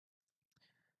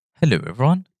Hello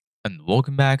everyone and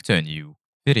welcome back to a new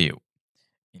video.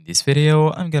 In this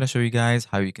video, I'm gonna show you guys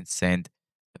how you can send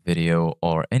a video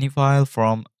or any file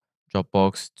from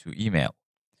Dropbox to email.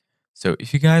 So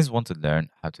if you guys want to learn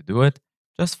how to do it,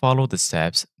 just follow the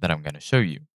steps that I'm gonna show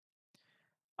you.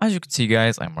 As you can see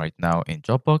guys, I'm right now in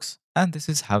Dropbox and this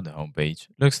is how the homepage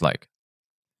looks like.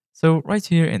 So right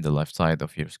here in the left side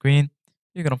of your screen,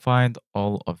 you're gonna find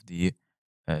all of the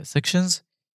sections.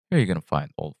 Here you're gonna find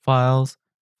all files,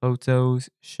 photos,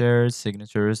 shares,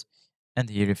 signatures,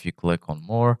 and here if you click on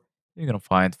more, you're gonna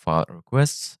find file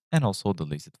requests and also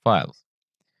deleted files.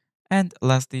 And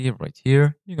lastly, right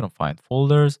here, you're gonna find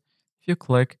folders. If you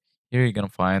click here, you're gonna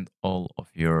find all of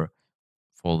your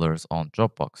folders on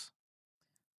Dropbox.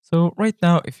 So right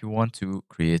now, if you want to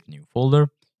create a new folder,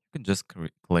 you can just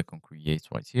click on create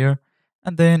right here.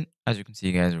 And then as you can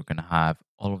see, guys, we're going to have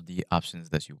all of the options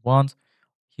that you want.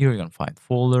 Here you're going to find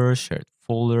folder, shared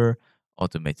folder,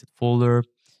 automated folder.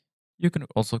 You can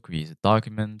also create a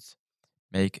document,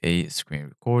 make a screen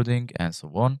recording, and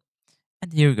so on.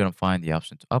 And here you're going to find the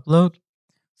option to upload.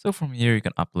 So from here, you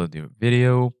can upload your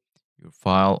video, your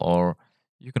file, or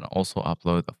you can also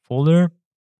upload a folder.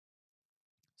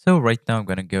 So right now I'm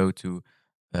gonna go to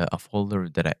a folder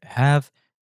that I have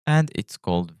and it's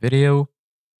called video.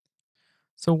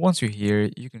 So once you're here,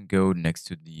 you can go next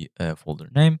to the folder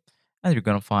name and you're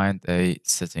gonna find a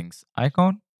settings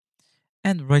icon.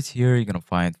 And right here, you're gonna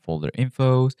find folder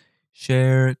info,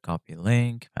 share, copy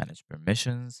link, manage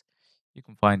permissions. You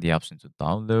can find the option to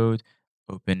download,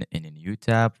 open in a new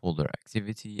tab, folder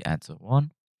activity, and so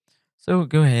on. So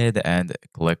go ahead and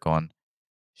click on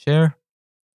share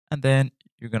and then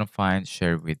you're gonna find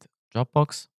share with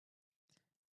Dropbox.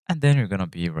 And then you're gonna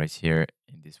be right here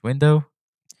in this window.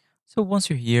 So once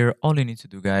you're here, all you need to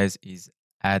do guys is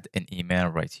add an email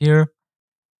right here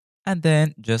and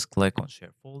then just click on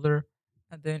share folder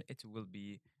and then it will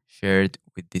be shared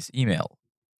with this email.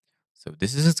 So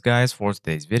this is it guys for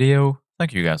today's video.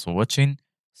 Thank you guys for watching.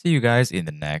 See you guys in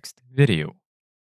the next video.